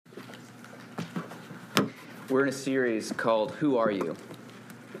We're in a series called Who Are You?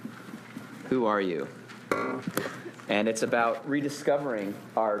 Who Are You? And it's about rediscovering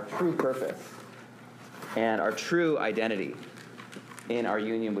our true purpose and our true identity in our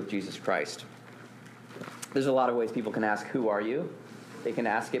union with Jesus Christ. There's a lot of ways people can ask, who are you? They can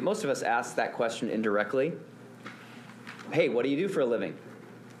ask it. Most of us ask that question indirectly. Hey, what do you do for a living?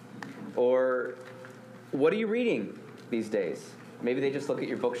 Or what are you reading these days? Maybe they just look at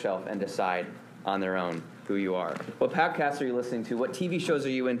your bookshelf and decide on their own who you are. What podcasts are you listening to? What TV shows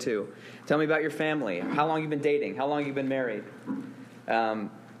are you into? Tell me about your family. How long you've been dating? How long you've been married? Where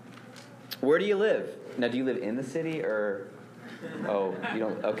do you live? Now, do you live in the city or... Oh, you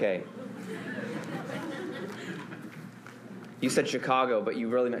don't... Okay. You said Chicago, but you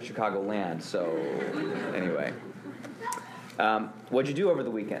really meant Chicagoland, so anyway. What'd you do over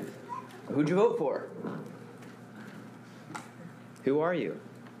the weekend? Who'd you vote for? Who are you?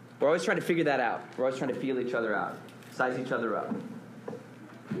 We're always trying to figure that out. We're always trying to feel each other out, size each other up,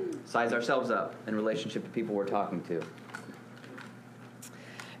 size ourselves up in relationship to people we're talking to.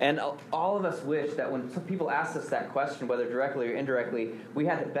 And all of us wish that when some people ask us that question, whether directly or indirectly, we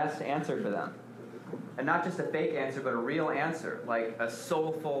had the best answer for them. And not just a fake answer, but a real answer, like a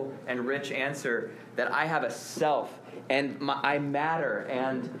soulful and rich answer that I have a self, and I matter,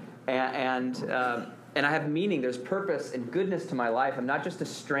 and I have meaning. There's purpose and goodness to my life. I'm not just a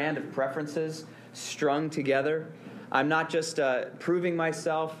strand of preferences strung together. I'm not just proving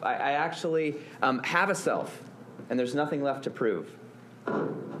myself. I actually have a self, and there's nothing left to prove.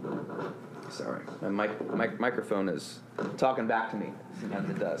 Sorry, my microphone is talking back to me. Sometimes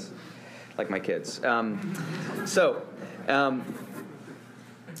it does, like my kids.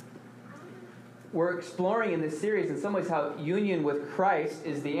 We're exploring in this series, in some ways, how union with Christ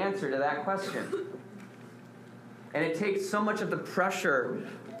is the answer to that question. And it takes so much of the pressure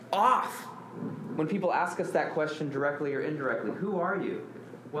off when people ask us that question directly or indirectly. Who are you?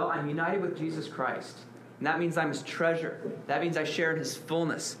 Well, I'm united with Jesus Christ. And that means I'm his treasure. That means I share in his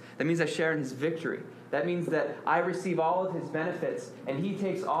fullness. That means I share in his victory. That means that I receive all of his benefits, and he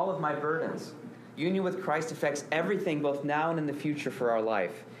takes all of my burdens. Union with Christ affects everything, both now and in the future for our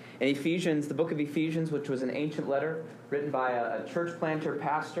life. In Ephesians, the book of Ephesians, which was an ancient letter written by a church planter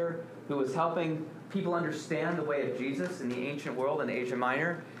pastor who was helping people understand the way of Jesus in the ancient world in Asia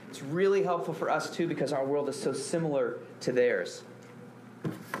Minor. It's really helpful for us, too, because our world is so similar to theirs.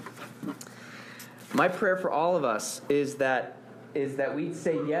 My prayer for all of us is that we'd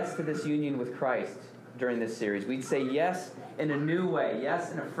say yes to this union with Christ during this series. We'd say yes in a new way,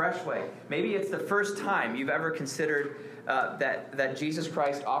 yes in a fresh way. Maybe it's the first time you've ever considered that Jesus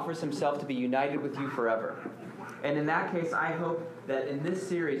Christ offers himself to be united with you forever. And in that case, I hope that in this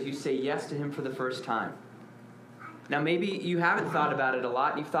series you say yes to him for the first time. Now, maybe you haven't thought about it a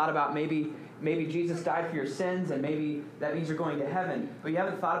lot. You've thought about maybe Jesus died for your sins, and maybe that means you're going to heaven. But you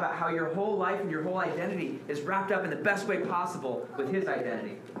haven't thought about how your whole life and your whole identity is wrapped up in the best way possible with his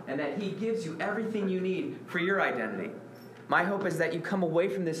identity, and that he gives you everything you need for your identity. My hope is that you come away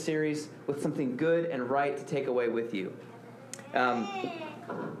from this series with something good and right to take away with you.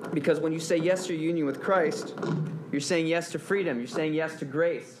 Because when you say yes to your union with Christ, you're saying yes to freedom. You're saying yes to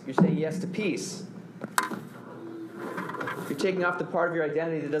grace. You're saying yes to peace. You're taking off the part of your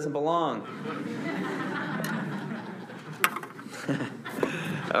identity that doesn't belong.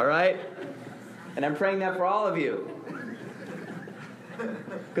 All right? And I'm praying that for all of you.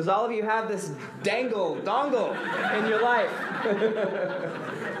 Because all of you have this dongle in your life.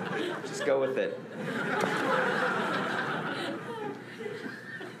 Just go with it.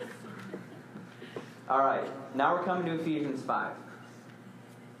 All right, now we're coming to Ephesians 5.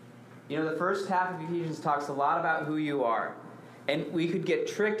 You know, the first half of Ephesians talks a lot about who you are. And we could get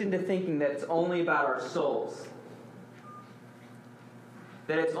tricked into thinking that it's only about our souls.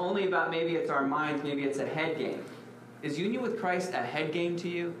 That it's only about, maybe it's our minds, maybe it's a head game. Is union with Christ a head game to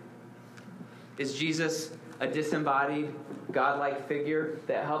you? Is Jesus a disembodied, godlike figure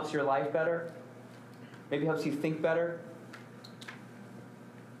that helps your life better? Maybe helps you think better?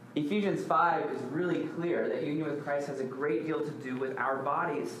 Ephesians 5 is really clear that union with Christ has a great deal to do with our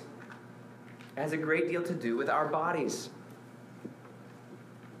bodies. It has a great deal to do with our bodies.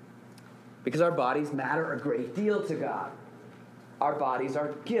 Because our bodies matter a great deal to God. Our bodies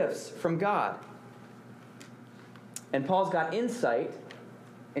are gifts from God. And Paul's got insight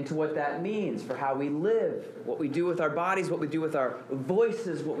into what that means for how we live, what we do with our bodies, what we do with our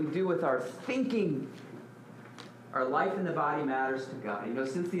voices, what we do with our thinking. Our life in the body matters to God. You know,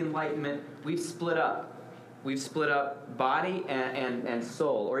 since the Enlightenment, we've split up. We've split up body and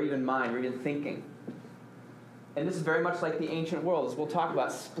soul, or even mind, or even thinking. And this is very much like the ancient world, as we'll talk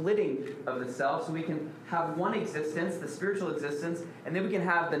about, splitting of the self, so we can have one existence, the spiritual existence, and then we can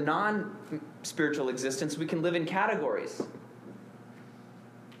have the non-spiritual existence. We can live in categories.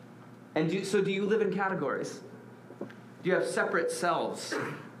 And do you live in categories? Do you have separate selves?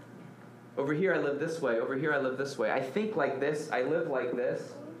 Over here I live this way, over here I live this way. I think like this, I live like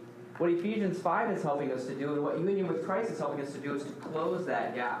this. What Ephesians 5 is helping us to do, and what union with Christ is helping us to do, is to close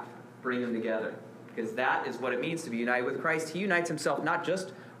that gap, bring them together. Because that is what it means to be united with Christ. He unites himself not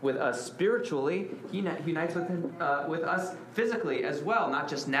just with us spiritually, he unites with us physically as well, not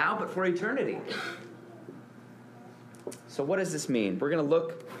just now, but for eternity. So what does this mean? We're going to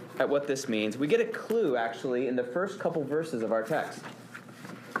look at what this means. We get a clue, actually, in the first couple verses of our text.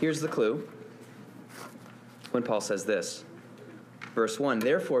 Here's the clue when Paul says this. Verse 1,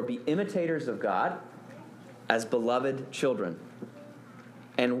 therefore be imitators of God as beloved children,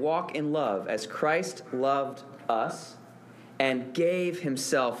 and walk in love as Christ loved us and gave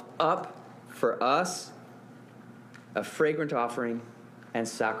himself up for us, a fragrant offering and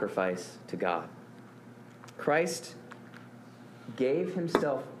sacrifice to God. Christ gave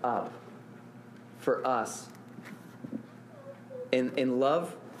himself up for us in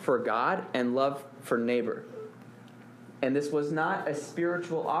love for God and love for neighbor. And this was not a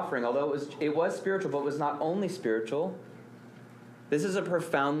spiritual offering, although it was spiritual, but it was not only spiritual. This is a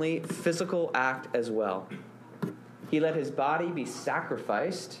profoundly physical act as well. He let his body be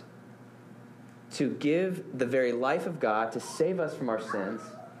sacrificed to give the very life of God to save us from our sins,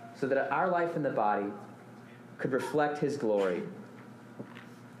 so that our life in the body could reflect his glory.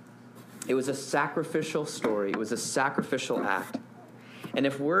 It was a sacrificial story. It was a sacrificial act. And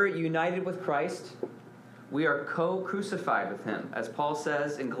if we're united with Christ, we are co-crucified with him. As Paul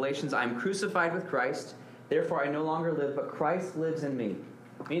says in Galatians, I'm crucified with Christ, therefore I no longer live, but Christ lives in me.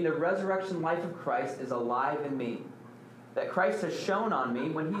 Meaning the resurrection life of Christ is alive in me. That Christ has shown on me.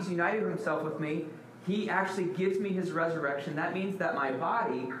 When he's united himself with me, he actually gives me his resurrection. That means that my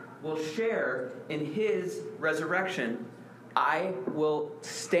body will share in his resurrection. I will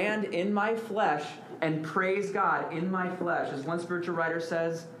stand in my flesh and praise God in my flesh. As one spiritual writer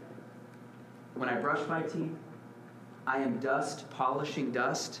says, when I brush my teeth, I am dust polishing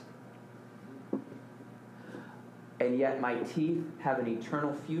dust. And yet my teeth have an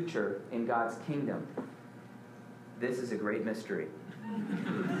eternal future in God's kingdom. This is a great mystery.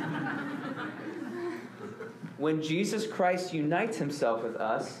 When Jesus Christ unites himself with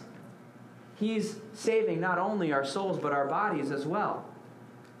us, he's saving not only our souls, but our bodies as well.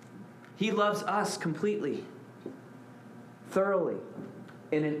 He loves us completely, thoroughly,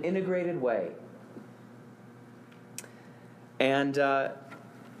 in an integrated way. And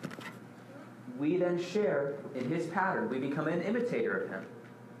we then share in his pattern. We become an imitator of him.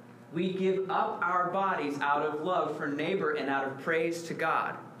 We give up our bodies out of love for neighbor and out of praise to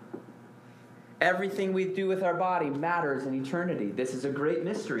God. Everything we do with our body matters in eternity. This is a great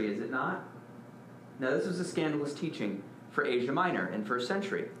mystery, is it not? Now, this was a scandalous teaching for Asia Minor in first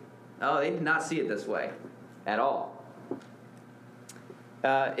century. Oh, they did not see it this way at all.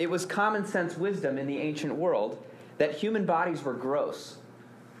 It was common sense wisdom in the ancient world that human bodies were gross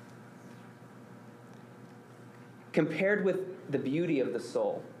compared with the beauty of the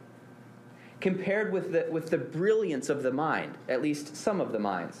soul, compared with the brilliance of the mind, at least some of the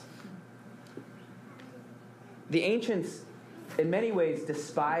minds. The ancients, in many ways,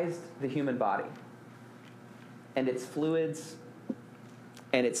 despised the human body and its fluids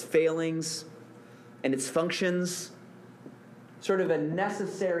and its failings and its functions, sort of a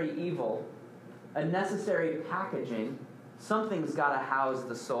necessary evil, a necessary packaging. Something's got to house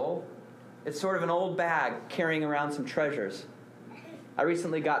the soul. It's sort of an old bag carrying around some treasures. I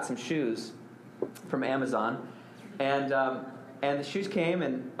recently got some shoes from Amazon, and the shoes came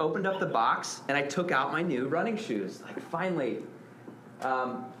and opened up the box, and I took out my new running shoes. Like, finally,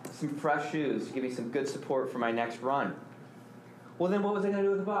 some fresh shoes to give me some good support for my next run. Well, then what was I going to do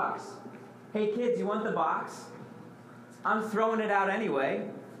with the box? Hey, kids, you want the box? I'm throwing it out anyway.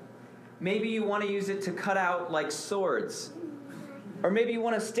 Maybe you want to use it to cut out, like, swords. Or maybe you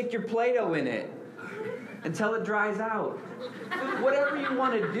want to stick your Play-Doh in it until it dries out. Whatever you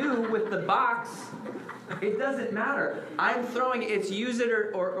want to do with the box, it doesn't matter. I'm throwing it. It's use it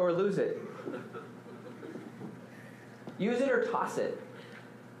or lose it. Use it or toss it.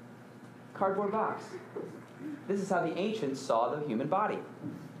 Cardboard box. This is how the ancients saw the human body.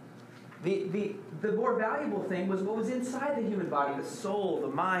 The more valuable thing was what was inside the human body, the soul, the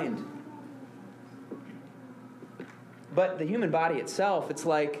mind. But the human body itself, it's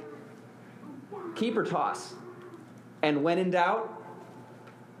like keep or toss. And when in doubt,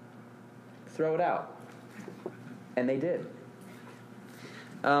 throw it out. And they did.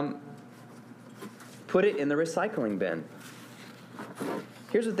 Put it in the recycling bin.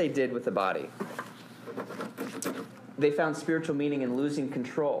 Here's what they did with the body. They found spiritual meaning in losing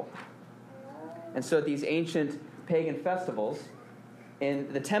control. And so at these ancient pagan festivals,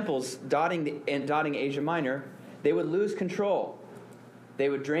 in the temples dotting Asia Minor, they would lose control. They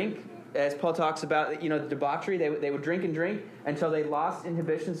would drink, as Paul talks about, debauchery. They would drink and drink until they lost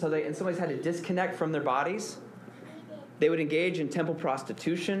inhibition, so they in some ways had to disconnect from their bodies. They would engage in temple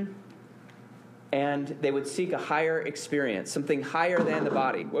prostitution, and they would seek a higher experience, something higher than the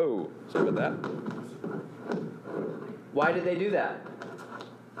body. Whoa, sorry about that. Why did they do that?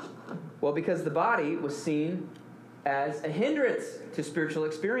 Well, because the body was seen as a hindrance to spiritual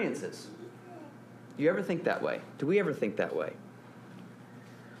experiences. Do you ever think that way? Do we ever think that way?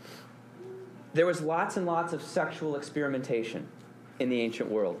 There was lots and lots of sexual experimentation in the ancient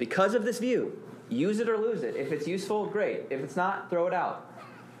world because of this view. Use it or lose it. If it's useful, great. If it's not, throw it out.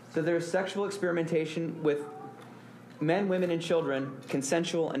 So there's sexual experimentation with men, women, and children,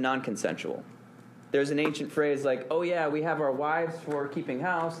 consensual and non-consensual. There's an ancient phrase like, oh yeah, we have our wives for keeping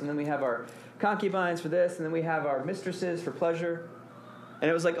house, and then we have our concubines for this, and then we have our mistresses for pleasure. And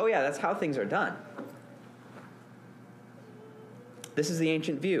it was like, oh yeah, that's how things are done. This is the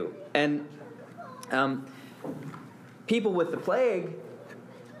ancient view. And people with the plague,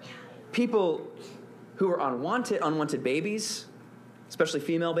 people who were unwanted babies, especially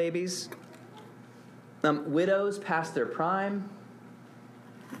female babies, widows past their prime,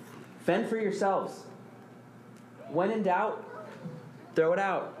 fend for yourselves. When in doubt, throw it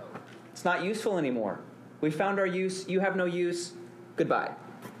out. It's not useful anymore. We found our use. You have no use. Goodbye.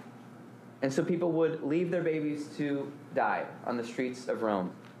 And so people would leave their babies to die on the streets of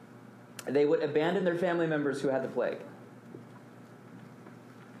Rome. They would abandon their family members who had the plague.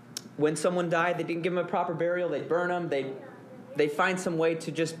 When someone died, they didn't give them a proper burial. They'd burn them. They'd find some way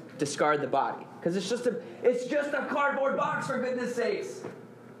to just discard the body. Because it's just a cardboard box, for goodness sakes.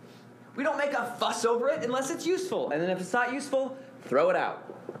 We don't make a fuss over it unless it's useful. And then if it's not useful, throw it out.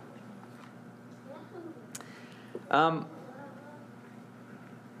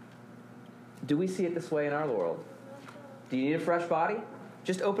 Do we see it this way in our world? Do you need a fresh body?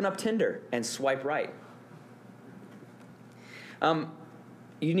 Just open up Tinder and swipe right.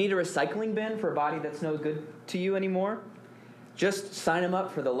 You need a recycling bin for a body that's no good to you anymore? Just sign them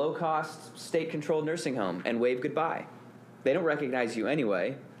up for the low-cost, state-controlled nursing home and wave goodbye. They don't recognize you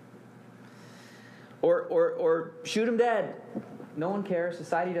anyway. Or shoot them dead. No one cares.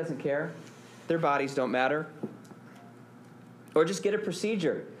 Society doesn't care. Their bodies don't matter. Or just get a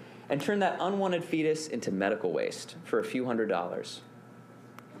procedure and turn that unwanted fetus into medical waste for a few $100s.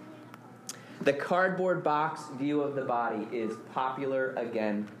 The cardboard box view of the body is popular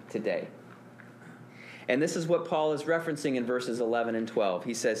again today. And this is what Paul is referencing in verses 11 and 12.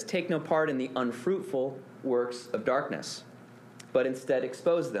 He says, "Take no part in the unfruitful works of darkness, but instead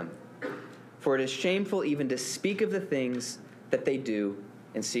expose them. For it is shameful even to speak of the things that they do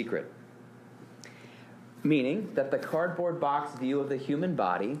in secret." Meaning that the cardboard box view of the human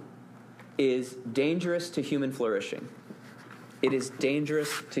body is dangerous to human flourishing. It is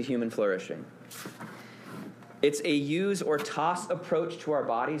dangerous to human flourishing. It's a use or toss approach to our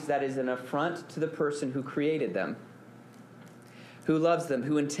bodies that is an affront to the person who created them, who loves them,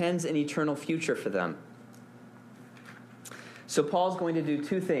 who intends an eternal future for them. So Paul's going to do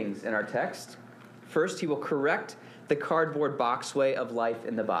two things in our text. First, he will correct the cardboard box way of life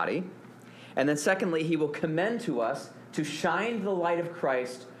in the body. And then secondly, he will commend to us to shine the light of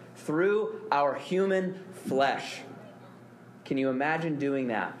Christ through our human flesh. Can you imagine doing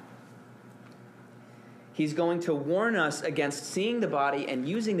that? He's going to warn us against seeing the body and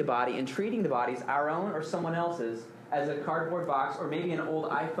using the body and treating the bodies, our own or someone else's, as a cardboard box or maybe an old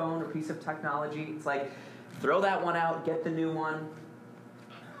iPhone or piece of technology. It's like, throw that one out, get the new one.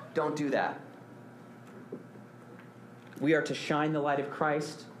 Don't do that. We are to shine the light of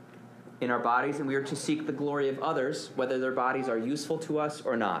Christ in our bodies, and we are to seek the glory of others, whether their bodies are useful to us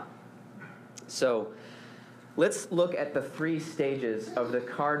or not. So, let's look at the three stages of the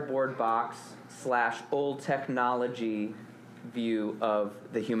cardboard box / old technology view of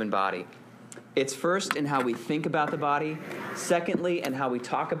the human body. It's first in how we think about the body, secondly, in how we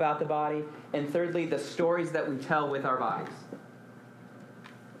talk about the body, and thirdly, the stories that we tell with our bodies.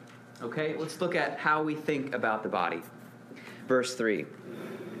 Okay, let's look at how we think about the body. Verse 3.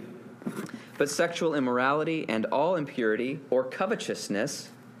 "But sexual immorality and all impurity or covetousness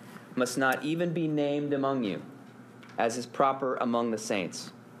must not even be named among you, as is proper among the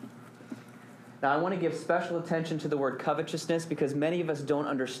saints." Now, I want to give special attention to the word covetousness because many of us don't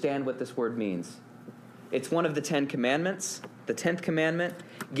understand what this word means. It's one of the 10 commandments, the 10th commandment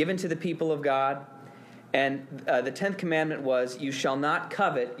given to the people of God. And the 10th commandment was, you shall not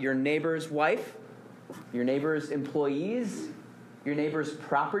covet your neighbor's wife, your neighbor's employees, your neighbor's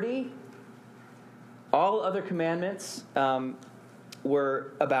property. All other commandments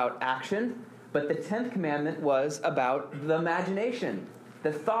were about action, but the 10th commandment was about the imagination,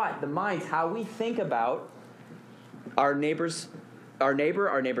 the thought, the minds, how we think about our neighbor, our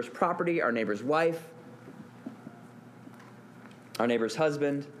neighbor's property, our neighbor's wife, our neighbor's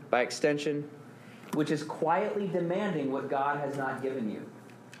husband, by extension, which is quietly demanding what God has not given you.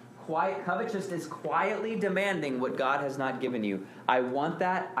 Covetousness is quietly demanding what God has not given you. I want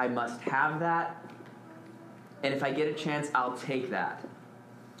that. I must have that. And if I get a chance, I'll take that.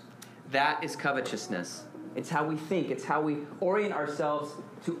 That is covetousness. It's how we think. It's how we orient ourselves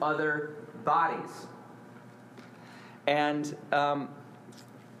to other bodies. And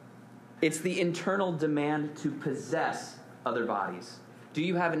it's the internal demand to possess other bodies. Do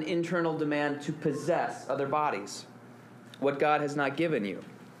you have an internal demand to possess other bodies? What God has not given you.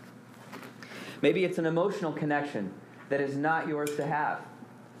 Maybe it's an emotional connection that is not yours to have.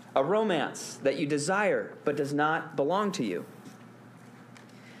 A romance that you desire but does not belong to you.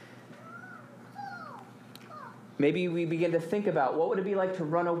 Maybe we begin to think about what would it be like to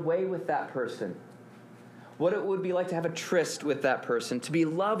run away with that person? What it would be like to have a tryst with that person, to be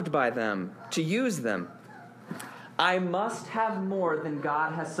loved by them, to use them. I must have more than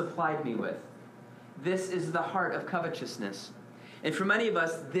God has supplied me with. This is the heart of covetousness. And for many of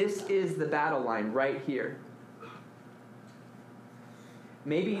us, this is the battle line right here.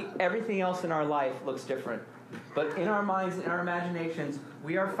 Maybe everything else in our life looks different. But in our minds, in our imaginations,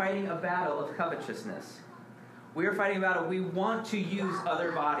 we are fighting a battle of covetousness. We are fighting a battle. We want to use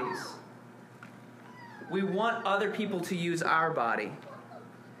other bodies. We want other people to use our body.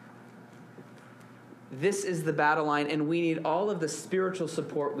 This is the battle line, and we need all of the spiritual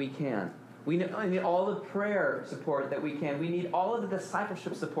support we can. We need all the prayer support that we can. We need all of the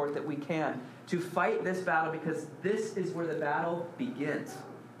discipleship support that we can to fight this battle, because this is where the battle begins.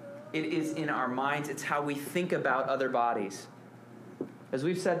 It is in our minds. It's how we think about other bodies. As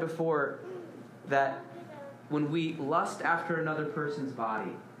we've said before, that when we lust after another person's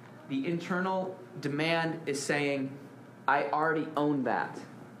body, the internal demand is saying, I already own that.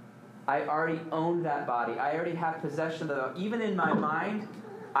 I already own that body. I already have possession of it. Even in my mind,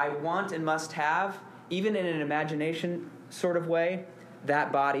 I want and must have, even in an imagination sort of way,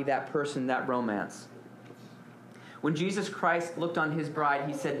 that body, that person, that romance. When Jesus Christ looked on his bride,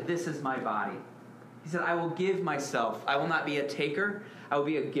 he said, this is my body. He said, I will give myself. I will not be a taker. I will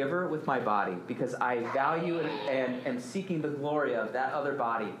be a giver with my body, because I value and am seeking the glory of that other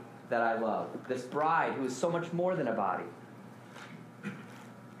body that I love. This bride who is so much more than a body.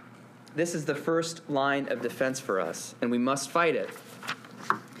 This is the first line of defense for us, and we must fight it.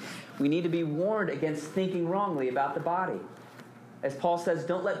 We need to be warned against thinking wrongly about the body. As Paul says,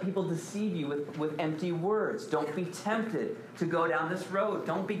 don't let people deceive you with empty words. Don't be tempted to go down this road.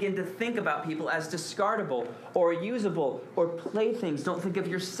 Don't begin to think about people as discardable or usable or playthings. Don't think of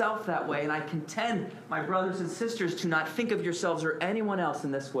yourself that way. And I contend, my brothers and sisters, to not think of yourselves or anyone else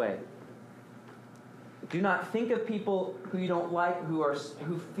in this way. Do not think of people who you don't like,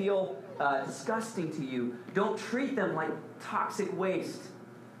 who feel disgusting to you. Don't treat them like toxic waste.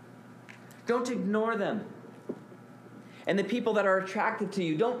 Don't ignore them. And the people that are attracted to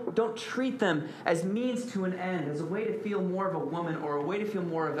you, don't treat them as means to an end, as a way to feel more of a woman or a way to feel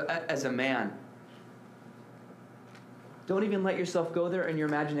more of as a man. Don't even let yourself go there in your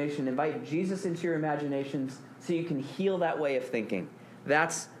imagination. Invite Jesus into your imaginations so you can heal that way of thinking.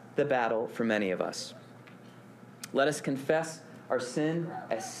 That's the battle for many of us. Let us confess our sin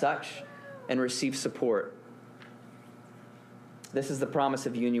as such and receive support. This is the promise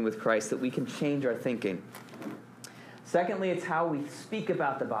of union with Christ, that we can change our thinking. Secondly, it's how we speak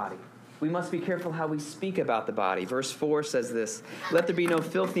about the body. We must be careful how we speak about the body. Verse 4 says this, let there be no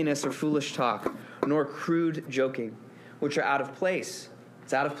filthiness or foolish talk, nor crude joking, which are out of place.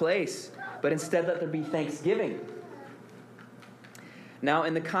 It's out of place. But instead let there be thanksgiving. Now,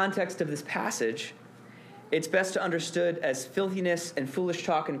 in the context of this passage, it's best to understood as filthiness and foolish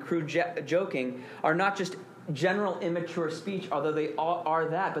talk and crude joking are not just general immature speech, although they all are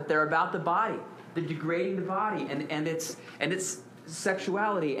that, but they're about the body. They're degrading the body and its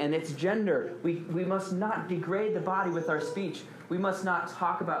sexuality and its gender. We must not degrade the body with our speech. We must not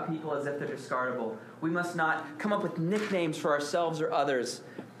talk about people as if they're discardable. We must not come up with nicknames for ourselves or others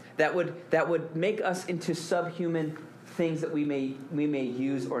that would make us into subhuman things that we may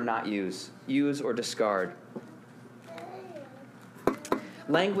use or not use or discard.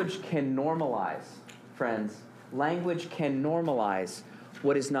 Language can normalize friends, language can normalize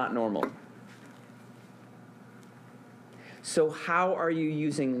what is not normal. So how are you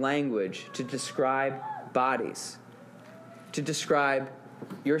using language to describe bodies, to describe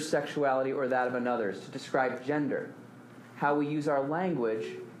your sexuality or that of another's, to describe gender? How we use our language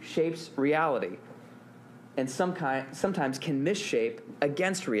shapes reality, and sometimes can misshape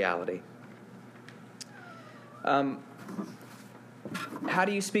against reality. How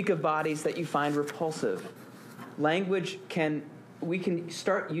do you speak of bodies that you find repulsive? We can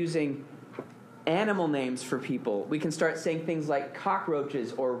start using animal names for people. We can start saying things like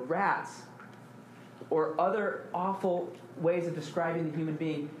cockroaches or rats or other awful ways of describing the human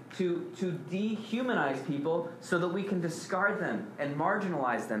being to dehumanize people so that we can discard them and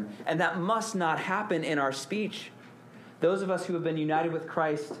marginalize them. And that must not happen in our speech. Those of us who have been united with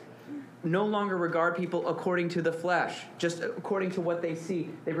Christ no longer regard people according to the flesh, just according to what they see.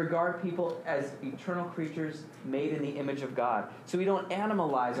 They regard people as eternal creatures made in the image of God. So we don't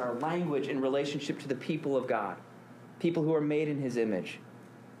animalize our language in relationship to the people of God, people who are made in his image.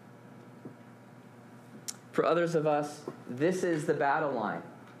 For others of us, this is the battle line.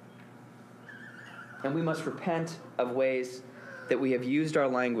 And we must repent of ways that we have used our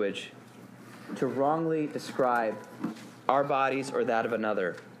language to wrongly describe our bodies or that of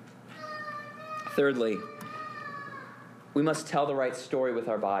another. Thirdly, we must tell the right story with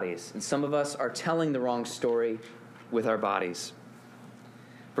our bodies. And some of us are telling the wrong story with our bodies.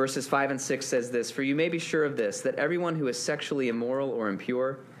 Verses 5 and 6 says this, "For you may be sure of this, that everyone who is sexually immoral or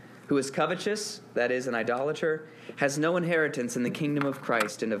impure, who is covetous, that is, an idolater, has no inheritance in the kingdom of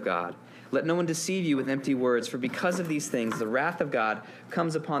Christ and of God. Let no one deceive you with empty words, for because of these things the wrath of God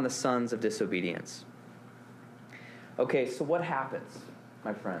comes upon the sons of disobedience." Okay, so what happens,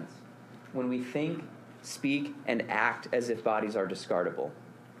 my friends, when we think, speak, and act as if bodies are discardable?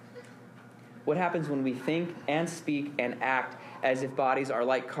 What happens when we think and speak and act as if bodies are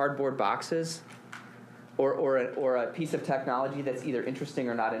like cardboard boxes or a piece of technology that's either interesting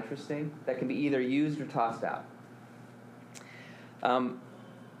or not interesting, that can be either used or tossed out?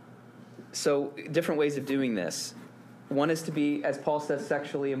 So different ways of doing this. One is to be, as Paul says,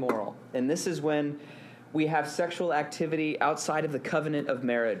 sexually immoral. And this is when we have sexual activity outside of the covenant of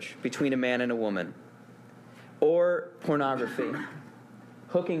marriage between a man and a woman. Or pornography,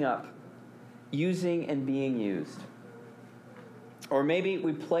 hooking up, using and being used. Or maybe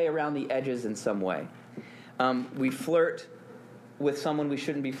we play around the edges in some way. We flirt with someone we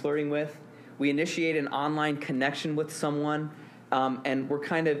shouldn't be flirting with. We initiate an online connection with someone, and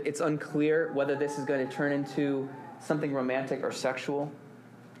it's unclear whether this is going to turn into something romantic or sexual.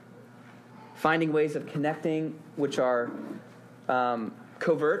 Finding ways of connecting which are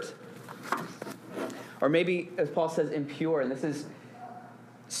covert. Or maybe, as Paul says, impure, and this is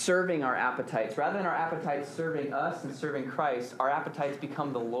serving our appetites. Rather than our appetites serving us and serving Christ, our appetites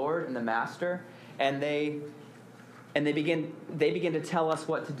become the Lord and the Master, and they begin to tell us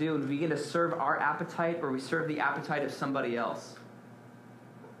what to do, and we begin to serve our appetite, or we serve the appetite of somebody else.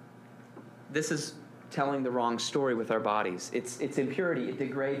 This is telling the wrong story with our bodies. It's impurity. It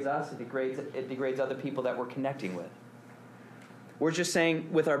degrades us. It degrades other people that we're connecting with. We're just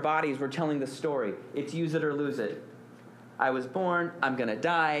saying with our bodies, we're telling the story. It's use it or lose it. I was born. I'm going to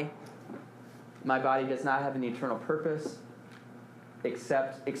die. My body does not have an eternal purpose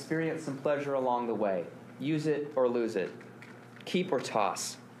except experience some pleasure along the way. Use it or lose it. Keep or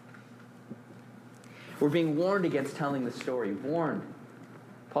toss. We're being warned against telling the story. Warned.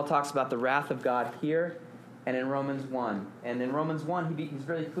 Paul talks about the wrath of God here and in Romans 1. And in Romans 1, he's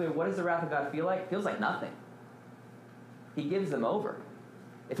really clear. What does the wrath of God feel like? It feels like nothing. He gives them over.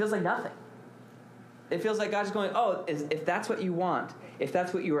 It feels like nothing. It feels like God's going, if that's what you want, if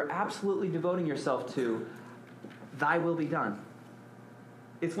that's what you are absolutely devoting yourself to, thy will be done.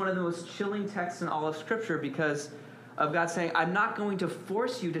 It's one of the most chilling texts in all of Scripture because of God saying, I'm not going to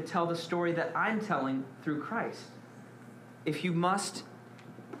force you to tell the story that I'm telling through Christ. If you must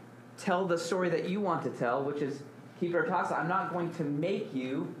tell the story that you want to tell, which is keep it or toss it, I'm not going to make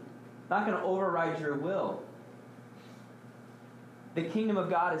you, not going to override your will. The kingdom of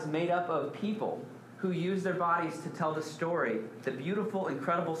God is made up of people who use their bodies to tell the story, the beautiful,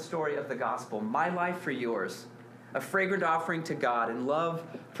 incredible story of the gospel. My life for yours, a fragrant offering to God and love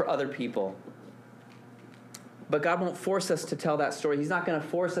for other people. But God won't force us to tell that story. He's not going to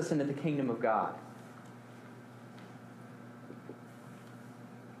force us into the kingdom of God.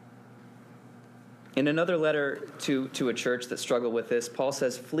 In another letter to a church that struggled with this, Paul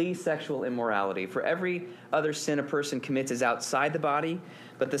says, flee sexual immorality. For every other sin a person commits is outside the body,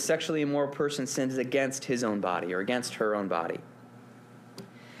 but the sexually immoral person sins against his own body or against her own body.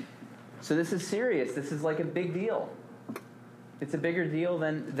 So this is serious. This is like a big deal. It's a bigger deal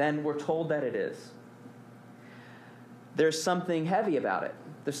than we're told that it is. There's something heavy about it.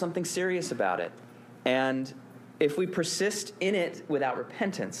 There's something serious about it. And if we persist in it without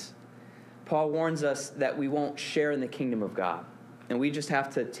repentance, Paul warns us that we won't share in the kingdom of God. And we just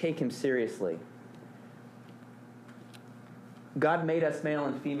have to take him seriously. God made us male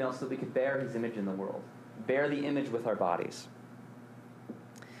and female so that we could bear his image in the world. Bear the image with our bodies.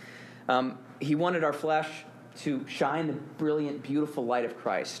 He wanted our flesh to shine the brilliant, beautiful light of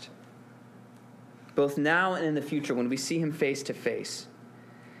Christ, both now and in the future when we see him face to face.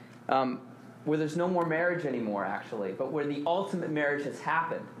 Where there's no more marriage anymore, actually, but where the ultimate marriage has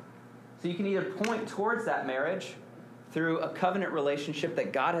happened. So you can either point towards that marriage through a covenant relationship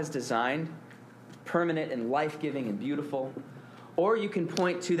that God has designed, permanent and life-giving and beautiful, or you can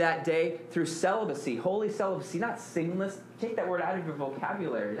point to that day through celibacy, holy celibacy, not singleness. Take that word out of your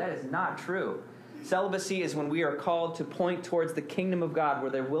vocabulary. That is not true. Celibacy is when we are called to point towards the kingdom of God,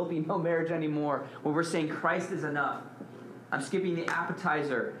 where there will be no marriage anymore, where we're saying Christ is enough. I'm skipping the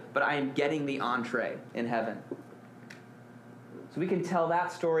appetizer, but I am getting the entree in heaven. So we can tell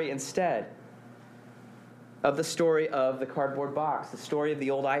that story instead of the story of the cardboard box, the story of the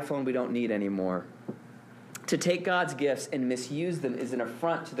old iPhone we don't need anymore. To take God's gifts and misuse them is an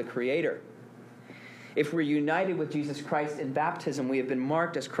affront to the Creator. If we're united with Jesus Christ in baptism, we have been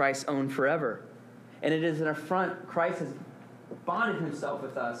marked as Christ's own forever. And it is an affront. Christ has bonded himself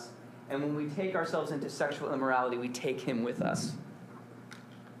with us. And when we take ourselves into sexual immorality, we take him with us.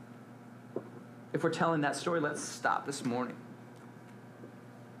 If we're telling that story, let's stop this morning.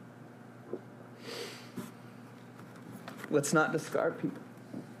 Let's not discard people.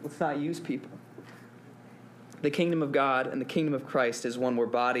 Let's not use people. The kingdom of God and the kingdom of Christ is one where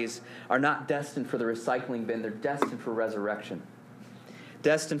bodies are not destined for the recycling bin. They're destined for resurrection.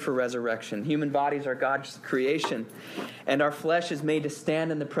 Destined for resurrection. Human bodies are God's creation, and our flesh is made to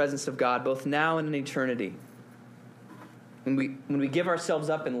stand in the presence of God, both now and in eternity. When we give ourselves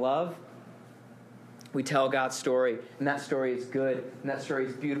up in love, we tell God's story, and that story is good, and that story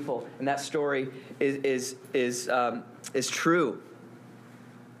is beautiful, and that story is true.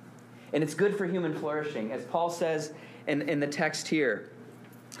 And it's good for human flourishing. As Paul says in the text here,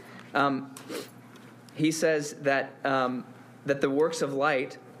 he says that the works of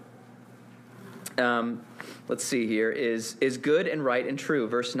light, let's see here, is good and right and true,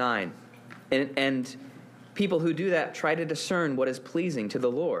 verse 9. And people who do that try to discern what is pleasing to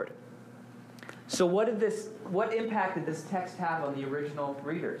the Lord. So what impact did this text have on the original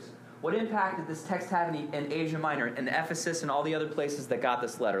readers? What impact did this text have in Asia Minor, in Ephesus, and all the other places that got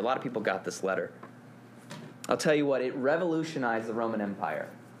this letter? A lot of people got this letter. I'll tell you what, it revolutionized the Roman Empire.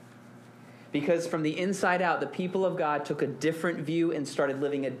 Because from the inside out, the people of God took a different view and started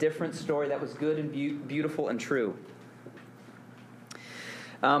living a different story that was good and beautiful and true.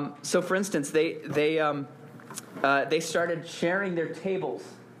 So, for instance, they started sharing their tables,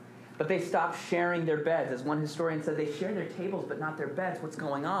 but they stopped sharing their beds. As one historian said, they share their tables but not their beds. What's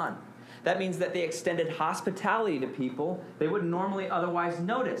going on? That means that they extended hospitality to people they wouldn't normally otherwise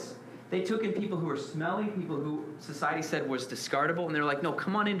notice. They took in people who were smelly, people who society said was discardable, and they were like, no,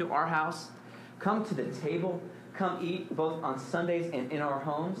 come on into our house. Come to the table. Come eat both on Sundays and in our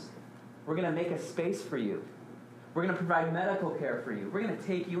homes. We're going to make a space for you. We're going to provide medical care for you. We're going to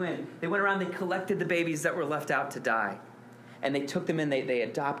take you in. They went around, they collected the babies that were left out to die. And they took them in, they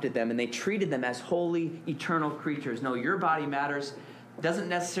adopted them, and they treated them as holy, eternal creatures. No, your body matters. Doesn't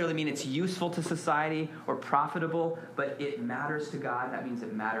necessarily mean it's useful to society or profitable, but it matters to God. That means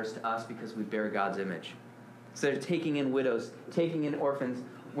it matters to us because we bear God's image. So they're taking in widows, taking in orphans.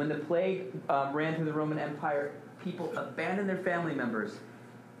 When the plague ran through the Roman Empire, people abandoned their family members,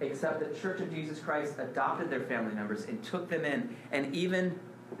 except the Church of Jesus Christ adopted their family members and took them in, and even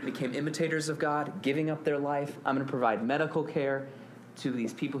became imitators of God, giving up their life. I'm going to provide medical care to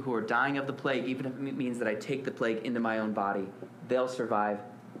these people who are dying of the plague, even if it means that I take the plague into my own body. They'll survive,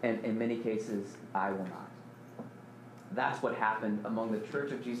 and in many cases, I will not. That's what happened among the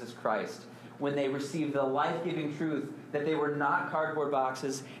Church of Jesus Christ when they received the life-giving truth that they were not cardboard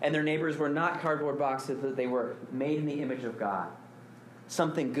boxes and their neighbors were not cardboard boxes, that they were made in the image of God.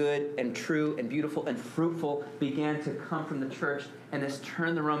 Something good and true and beautiful and fruitful began to come from the church, and this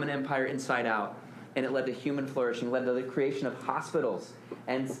turned the Roman Empire inside out. And it led to human flourishing, led to the creation of hospitals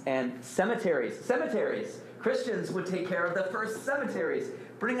and cemeteries. Cemeteries. Christians would take care of the first cemeteries.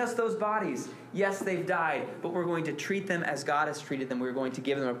 Bring us those bodies. Yes, they've died, but we're going to treat them as God has treated them. We're going to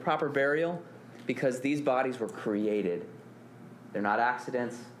give them a proper burial because these bodies were created. They're not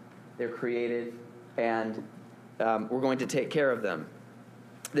accidents. They're created, and we're going to take care of them.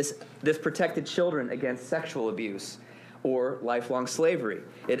 This protected children against sexual abuse or lifelong slavery.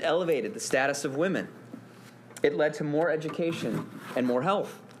 It elevated the status of women. It led to more education and more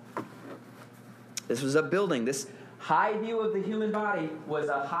health. This was upbuilding. This high view of the human body was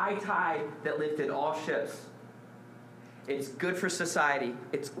a high tide that lifted all ships. It's good for society.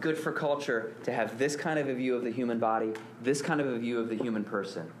 It's good for culture to have this kind of a view of the human body, this kind of a view of the human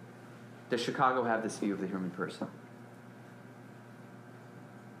person. Does Chicago have this view of the human person?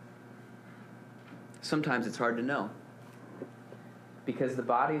 Sometimes it's hard to know, because the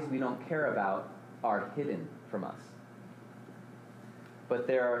bodies we don't care about are hidden from us. But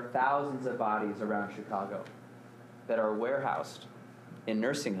there are thousands of bodies around Chicago that are warehoused in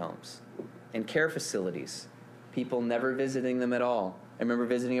nursing homes, in care facilities, people never visiting them at all. I remember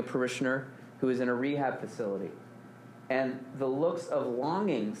visiting a parishioner who was in a rehab facility, and the looks of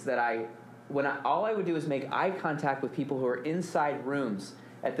longings that all I would do is make eye contact with people who are inside rooms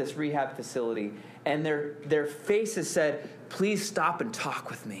at this rehab facility, and their faces said, "Please stop and talk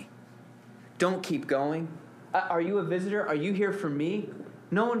with me. Don't keep going. Are you a visitor? Are you here for me?"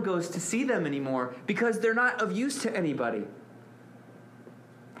 No one goes to see them anymore because they're not of use to anybody.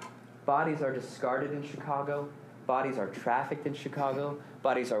 Bodies are discarded in Chicago. Bodies are trafficked in Chicago.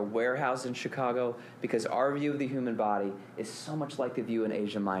 Bodies are warehoused in Chicago because our view of the human body is so much like the view in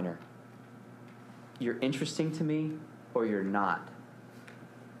Asia Minor. You're interesting to me or you're not.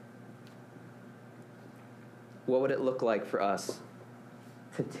 What would it look like for us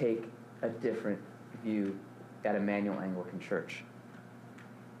to take a different view at Emmanuel Anglican Church?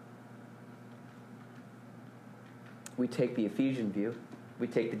 We take the Ephesian view. We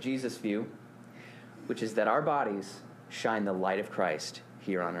take the Jesus view, which is that our bodies shine the light of Christ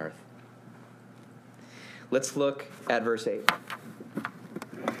here on earth. Let's look at verse 8.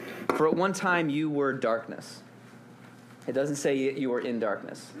 For at one time you were darkness. It doesn't say you were in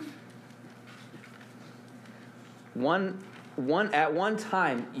darkness. At one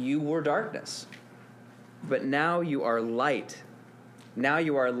time you were darkness, but now you are light. Now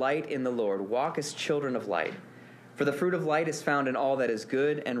you are light in the Lord. Walk as children of light. For the fruit of light is found in all that is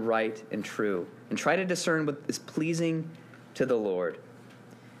good and right and true. And try to discern what is pleasing to the Lord.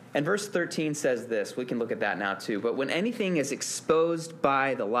 And verse 13 says this. We can look at that now too. But when anything is exposed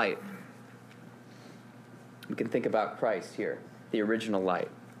by the light, we can think about Christ here, the original light.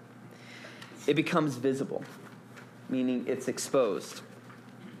 It becomes visible, meaning it's exposed,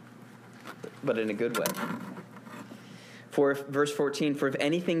 but in a good way. Verse 14, for if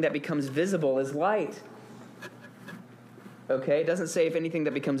anything that becomes visible is light. Okay, it doesn't say if anything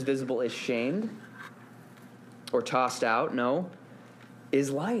that becomes visible is shamed or tossed out. No, is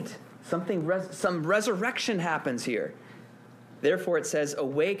light. Some resurrection happens here. Therefore it says,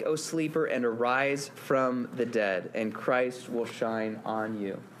 awake, O sleeper, and arise from the dead, and Christ will shine on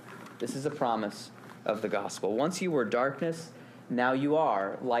you. This is a promise of the gospel. Once you were darkness, now you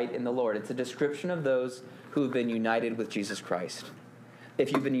are light in the Lord. It's a description of those who have been united with Jesus Christ.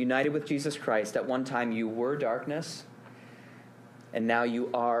 If you've been united with Jesus Christ, at one time you were darkness, and now you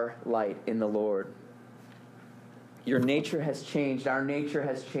are light in the Lord. Your nature has changed. Our nature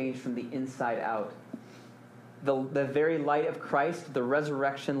has changed from the inside out. The very light of Christ, the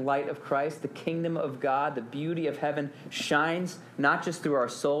resurrection light of Christ, the kingdom of God, the beauty of heaven shines not just through our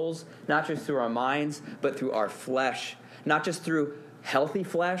souls, not just through our minds, but through our flesh. Not just through healthy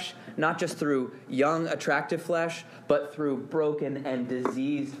flesh, not just through young, attractive flesh, but through broken and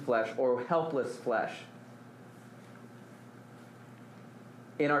diseased flesh or helpless flesh.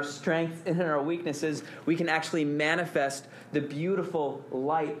 In our strengths and in our weaknesses, we can actually manifest the beautiful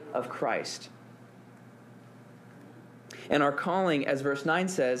light of Christ. And our calling, as verse 9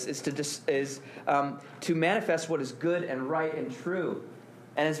 says, is to manifest what is good and right and true.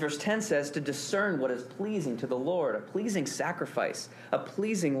 And as verse 10 says, to discern what is pleasing to the Lord, a pleasing sacrifice, a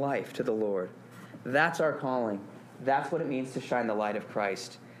pleasing life to the Lord. That's our calling. That's what it means to shine the light of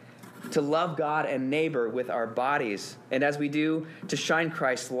Christ. To love God and neighbor with our bodies. And as we do, to shine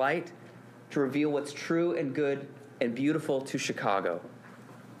Christ's light, to reveal what's true and good and beautiful to Chicago.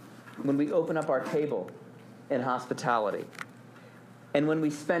 When we open up our table in hospitality, and when we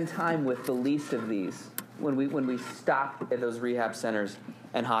spend time with the least of these, when we stop at those rehab centers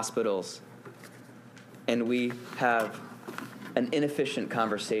and hospitals, and we have an inefficient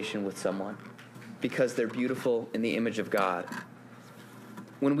conversation with someone because they're beautiful in the image of God.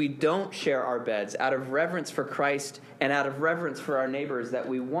 When we don't share our beds out of reverence for Christ and out of reverence for our neighbors that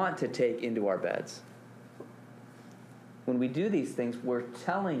we want to take into our beds. When we do these things, we're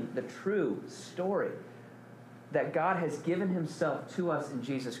telling the true story that God has given himself to us in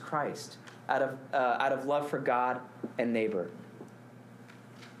Jesus Christ out of love for God and neighbor.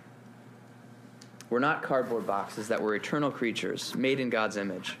 We're not cardboard boxes, that we're eternal creatures made in God's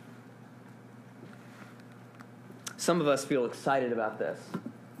image. Some of us feel excited about this.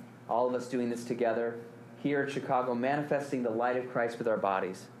 All of us doing this together here in Chicago, manifesting the light of Christ with our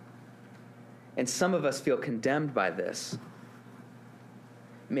bodies. And some of us feel condemned by this.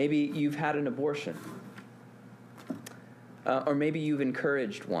 Maybe you've had an abortion. Or maybe you've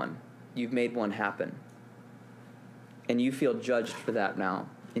encouraged one. You've made one happen. And you feel judged for that now.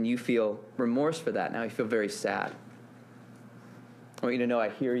 And you feel remorse for that now. You feel very sad. I want you to know I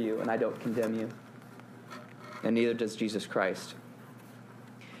hear you and I don't condemn you. And neither does Jesus Christ.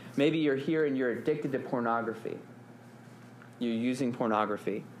 Maybe you're here and you're addicted to pornography. You're using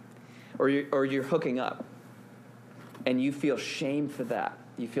pornography. Or you're hooking up. And you feel shame for that.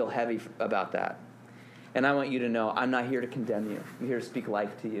 You feel heavy about that. And I want you to know I'm not here to condemn you. I'm here to speak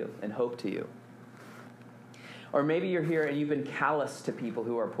life to you and hope to you. Or maybe you're here and you've been callous to people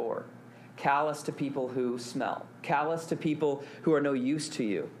who are poor. Callous to people who smell. Callous to people who are no use to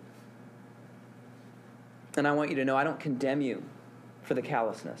you. And I want you to know I don't condemn you for the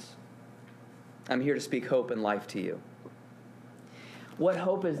callousness. I'm here to speak hope and life to you. What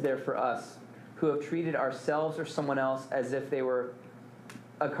hope is there for us who have treated ourselves or someone else as if they were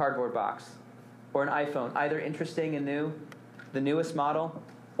a cardboard box or an iPhone, either interesting and new, the newest model,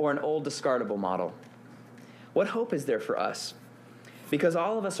 or an old discardable model? What hope is there for us? Because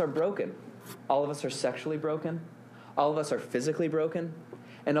all of us are broken. All of us are sexually broken. All of us are physically broken.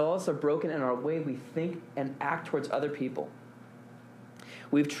 And all of us are broken in our way we think and act towards other people.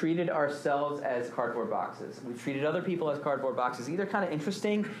 We've treated ourselves as cardboard boxes. We've treated other people as cardboard boxes, either kind of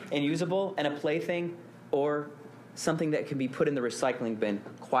interesting and usable and a plaything, or something that can be put in the recycling bin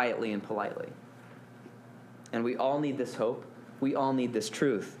quietly and politely. And we all need this hope. We all need this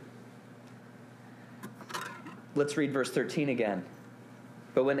truth. Let's read verse 13 again.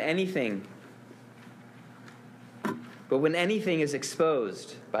 But when anything is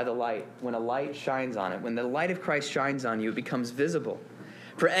exposed by the light, when a light shines on it, when the light of Christ shines on you, it becomes visible.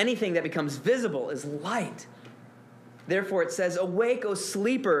 For anything that becomes visible is light. Therefore it says, awake, O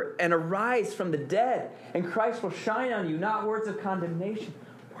sleeper, and arise from the dead, and Christ will shine on you. Not words of condemnation,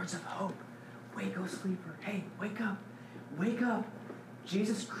 words of hope. Wake, O sleeper. Hey, wake up. Wake up.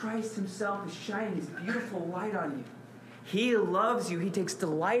 Jesus Christ himself is shining his beautiful light on you. He loves you. He takes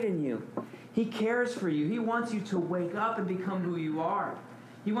delight in you. He cares for you. He wants you to wake up and become who you are.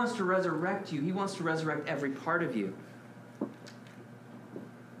 He wants to resurrect you. He wants to resurrect every part of you.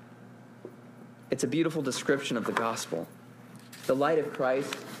 It's a beautiful description of the gospel. The light of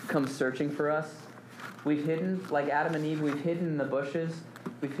Christ comes searching for us. We've hidden, like Adam and Eve, we've hidden in the bushes.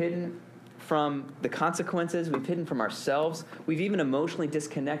 We've hidden from the consequences. We've hidden from ourselves. We've even emotionally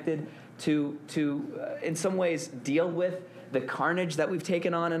disconnected to in some ways, deal with the carnage that we've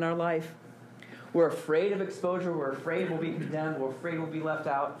taken on in our life. We're afraid of exposure. We're afraid we'll be condemned. We're afraid we'll be left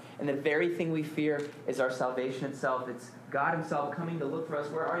out. And the very thing we fear is our salvation itself. It's God himself coming to look for us.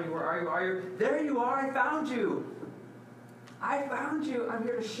 Where are you? Where are you? Are you? There you are. I found you. I found you. I'm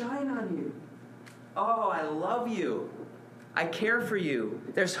here to shine on you. Oh, I love you. I care for you.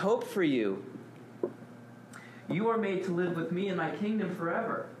 There's hope for you. You are made to live with me in my kingdom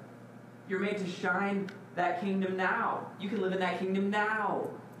forever. You're made to shine that kingdom now. You can live in that kingdom now.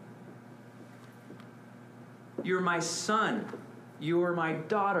 You're my son. You are my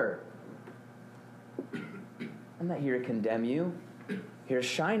daughter. I'm not here to condemn you. I'm here to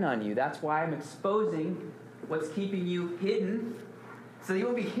shine on you. That's why I'm exposing what's keeping you hidden, so that you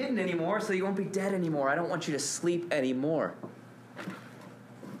won't be hidden anymore, so you won't be dead anymore. I don't want you to sleep anymore.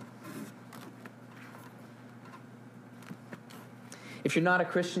 If you're not a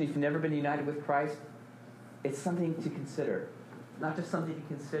Christian, if you've never been united with Christ, it's something to consider. Not just something to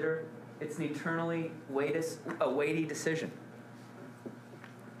consider, it's an eternally weighty decision.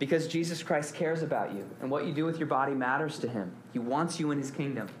 Because Jesus Christ cares about you, and what you do with your body matters to him. He wants you in his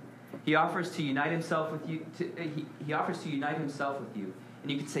kingdom. He offers to unite himself with you. He offers to unite himself with you, and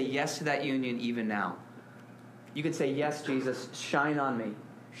you can say yes to that union even now. You can say, yes, Jesus, shine on me.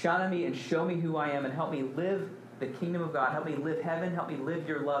 Shine on me and show me who I am, and help me live the kingdom of God. Help me live heaven. Help me live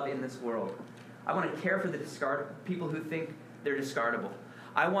your love in this world. I want to care for the people who think they're discardable.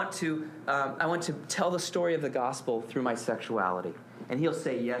 I want to tell the story of the gospel through my sexuality. And he'll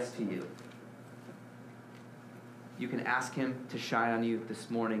say yes to you. You can ask him to shine on you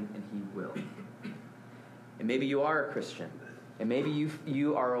this morning, and he will. And maybe you are a Christian. And maybe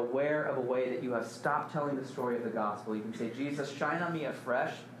you are aware of a way that you have stopped telling the story of the gospel. You can say, Jesus, shine on me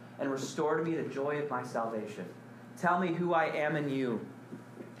afresh and restore to me the joy of my salvation. Tell me who I am in you.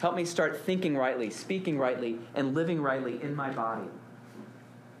 Help me start thinking rightly, speaking rightly, and living rightly in my body.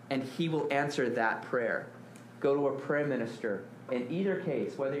 and he will answer that prayer. Go to a prayer minister. In either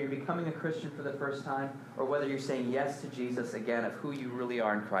case, whether you're becoming a Christian for the first time or whether you're saying yes to Jesus again of who you really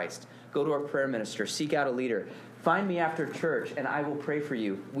are in Christ, go to a prayer minister. Seek out a leader. Find me after church, and I will pray for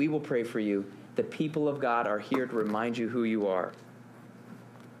you. We will pray for you. The people of God are here to remind you who you are.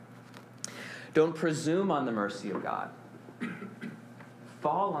 Don't presume on the mercy of God.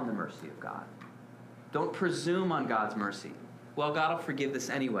 Fall on the mercy of God. Don't presume on God's mercy. Well, God will forgive this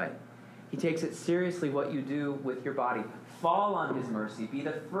anyway. He takes it seriously what you do with your body. Fall on his mercy. Be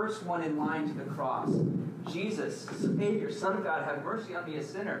the first one in line to the cross. Jesus, Savior, Son of God, have mercy on me, a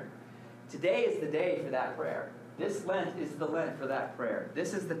sinner. Today is the day for that prayer. This Lent is the Lent for that prayer.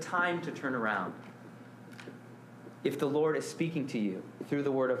 This is the time to turn around. If the Lord is speaking to you through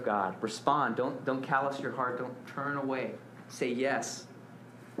the Word of God, respond. Don't callous your heart. Don't turn away. Say yes.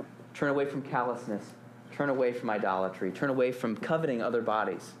 Turn away from callousness. Turn away from idolatry. Turn away from coveting other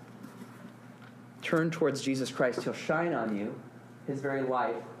bodies. Turn towards Jesus Christ. He'll shine on you, his very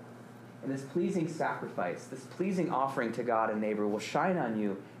life. And this pleasing sacrifice, this pleasing offering to God and neighbor will shine on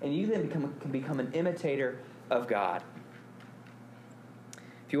you, and you then can become an imitator of God.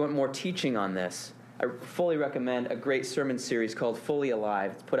 If you want more teaching on this, I fully recommend a great sermon series called Fully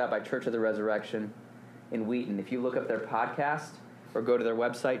Alive. It's put out by Church of the Resurrection in Wheaton. If you look up their podcast or go to their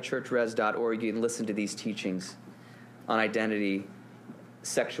website, churchres.org, you can listen to these teachings on identity,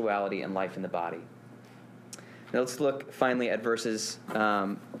 sexuality, and life in the body. Now let's look finally at verses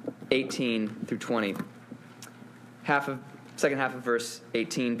 18 through 20. Second half of verse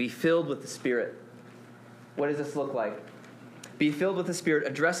 18, be filled with the Spirit. What does this look like? Be filled with the Spirit,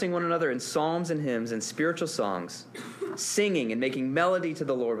 addressing one another in psalms and hymns and spiritual songs, singing and making melody to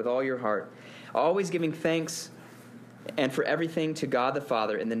the Lord with all your heart, always giving thanks and for everything to God the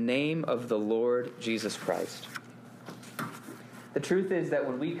Father in the name of the Lord Jesus Christ. The truth is that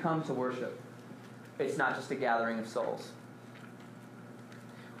when we come to worship, it's not just a gathering of souls.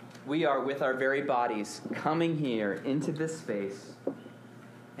 We are with our very bodies coming here into this space,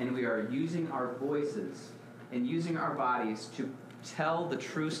 and we are using our voices and using our bodies to tell the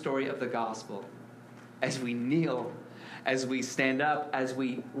true story of the gospel as we kneel, as we stand up, as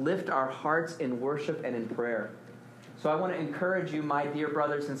we lift our hearts in worship and in prayer. So I want to encourage you, my dear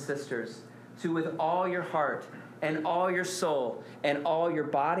brothers and sisters, to with all your heart and all your soul and all your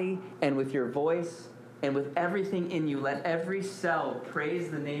body and with your voice and with everything in you, let every cell praise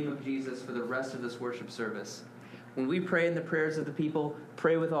the name of Jesus for the rest of this worship service. When we pray in the prayers of the people,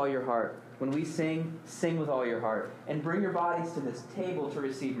 pray with all your heart. When we sing, sing with all your heart. And bring your bodies to this table to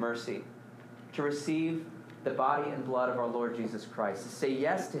receive mercy, to receive the body and blood of our Lord Jesus Christ, to say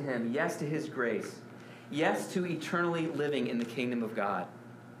yes to him, yes to his grace, yes to eternally living in the kingdom of God.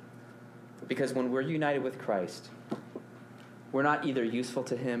 Because when we're united with Christ, we're not either useful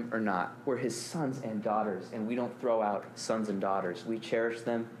to him or not. We're his sons and daughters, and we don't throw out sons and daughters. We cherish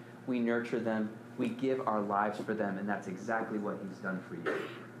them, we nurture them, we give our lives for them, and that's exactly what he's done for you.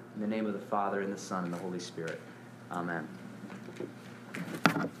 In the name of the Father, and the Son, and the Holy Spirit. Amen.